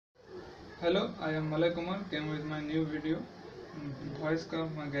Hello, I am Malay Kumar, came with my new video, voice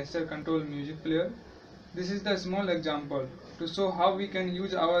gesture control music player. This is the small example to show how we can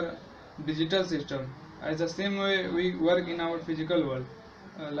use our digital system as the same way we work in our physical world,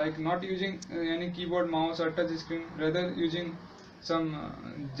 like not using any keyboard, mouse or touch screen, rather using some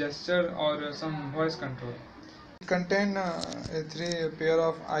gesture or some voice control. It contain a three pair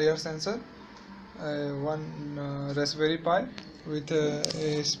of IR sensor, one Raspberry Pi with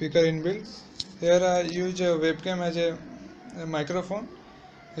a speaker inbuilt. Here I use a webcam as a microphone.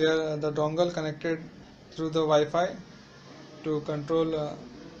 Here the dongle connected through the Wi-Fi to control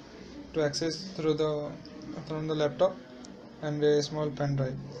to access through the from the laptop, and a small pen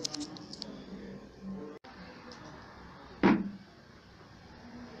drive.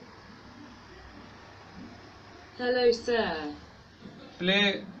 Hello, sir.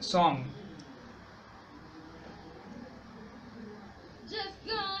 Play song.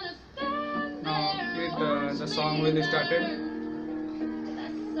 Now the song will started.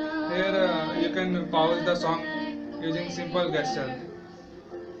 Here you can pause the song using simple gesture.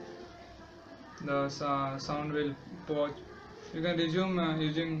 The sound will pause. You can resume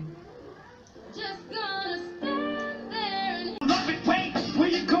using.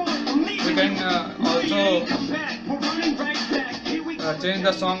 You can also change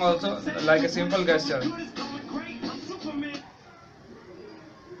the song also like a simple gesture.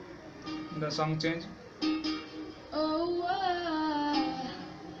 The song change.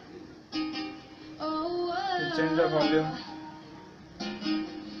 You change the volume.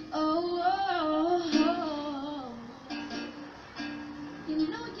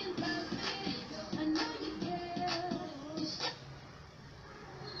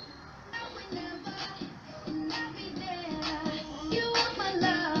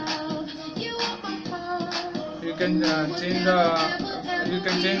 You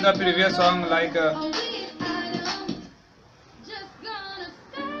can change the previous song like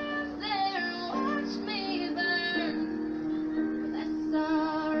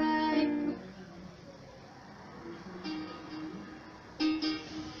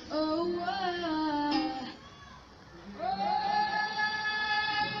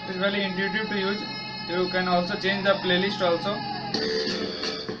it's very intuitive to use. You can also change the playlist also,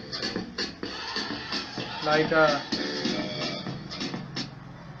 like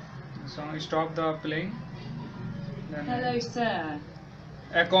song stop the playing. Then Hello, sir.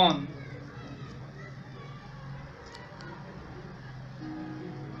 icon.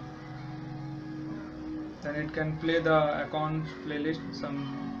 Then it can play the icon playlist, some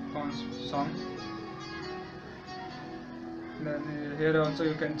song. Then here also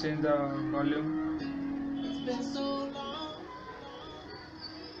you can change the volume.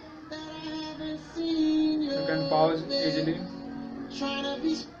 You can pause easily.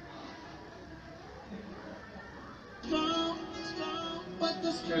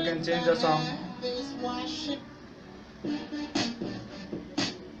 You can change the song.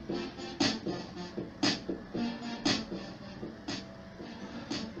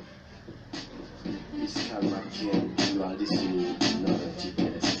 This camera can you are listening to another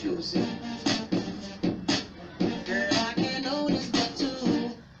GPS music. Girl, I can notice that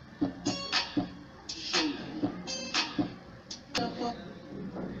too.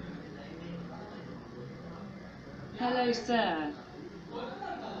 Hello, sir.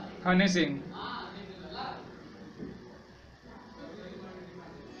 Honey sing.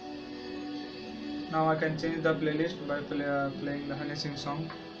 Now I can change the playlist by playing the Honey Sing song.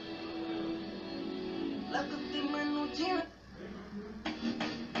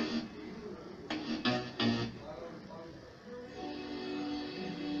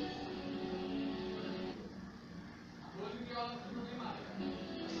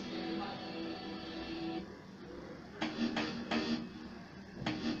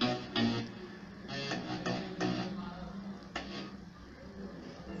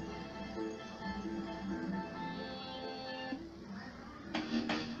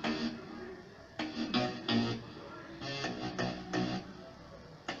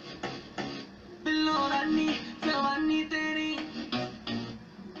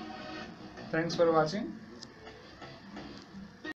 Thanks for watching.